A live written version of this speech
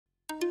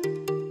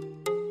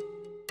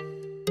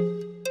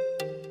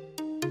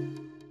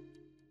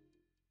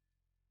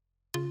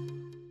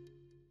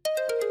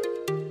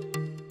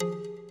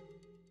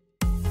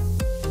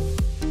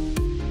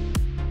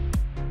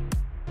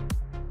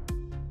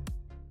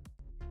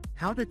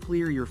How to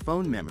clear your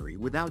phone memory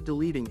without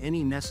deleting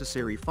any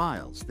necessary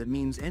files. That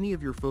means any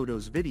of your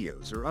photos,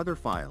 videos or other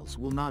files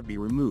will not be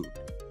removed.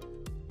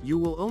 You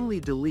will only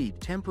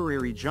delete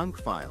temporary junk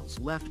files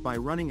left by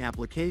running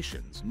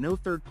applications, no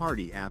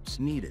third-party apps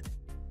needed.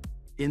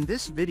 In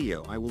this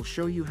video I will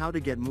show you how to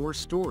get more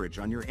storage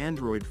on your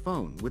Android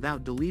phone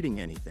without deleting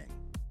anything.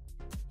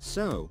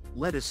 So,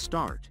 let us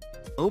start.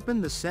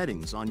 Open the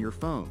settings on your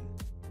phone.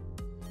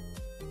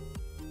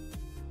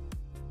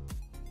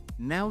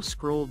 Now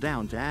scroll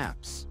down to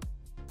Apps.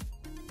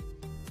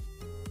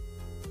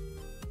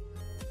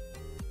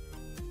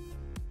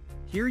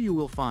 Here you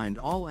will find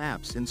all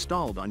apps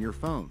installed on your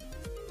phone.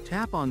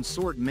 Tap on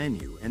Sort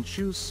menu and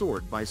choose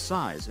Sort by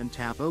Size and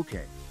tap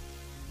OK.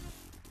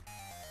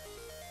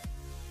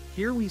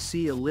 Here we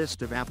see a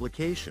list of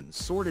applications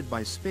sorted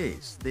by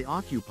space they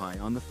occupy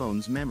on the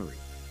phone's memory.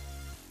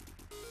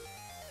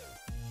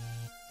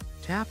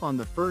 Tap on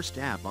the first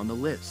app on the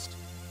list.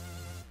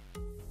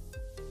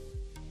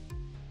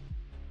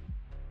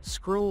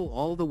 Scroll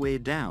all the way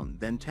down,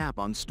 then tap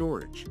on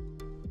Storage.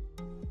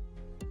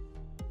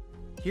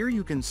 Here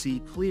you can see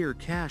Clear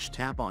Cache,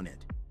 tap on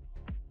it.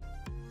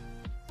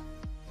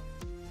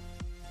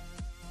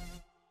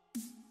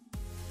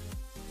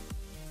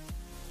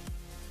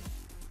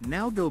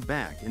 Now go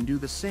back and do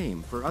the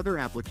same for other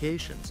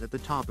applications at the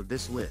top of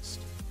this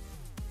list.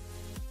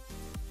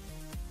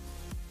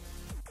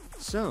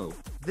 So,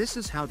 this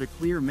is how to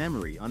clear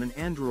memory on an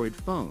Android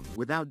phone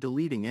without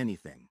deleting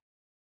anything.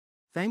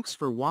 Thanks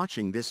for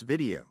watching this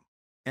video.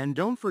 And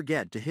don't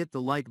forget to hit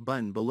the like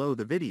button below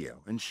the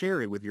video and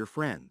share it with your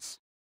friends.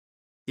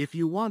 If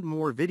you want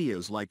more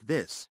videos like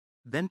this,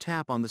 then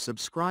tap on the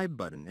subscribe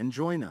button and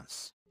join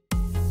us.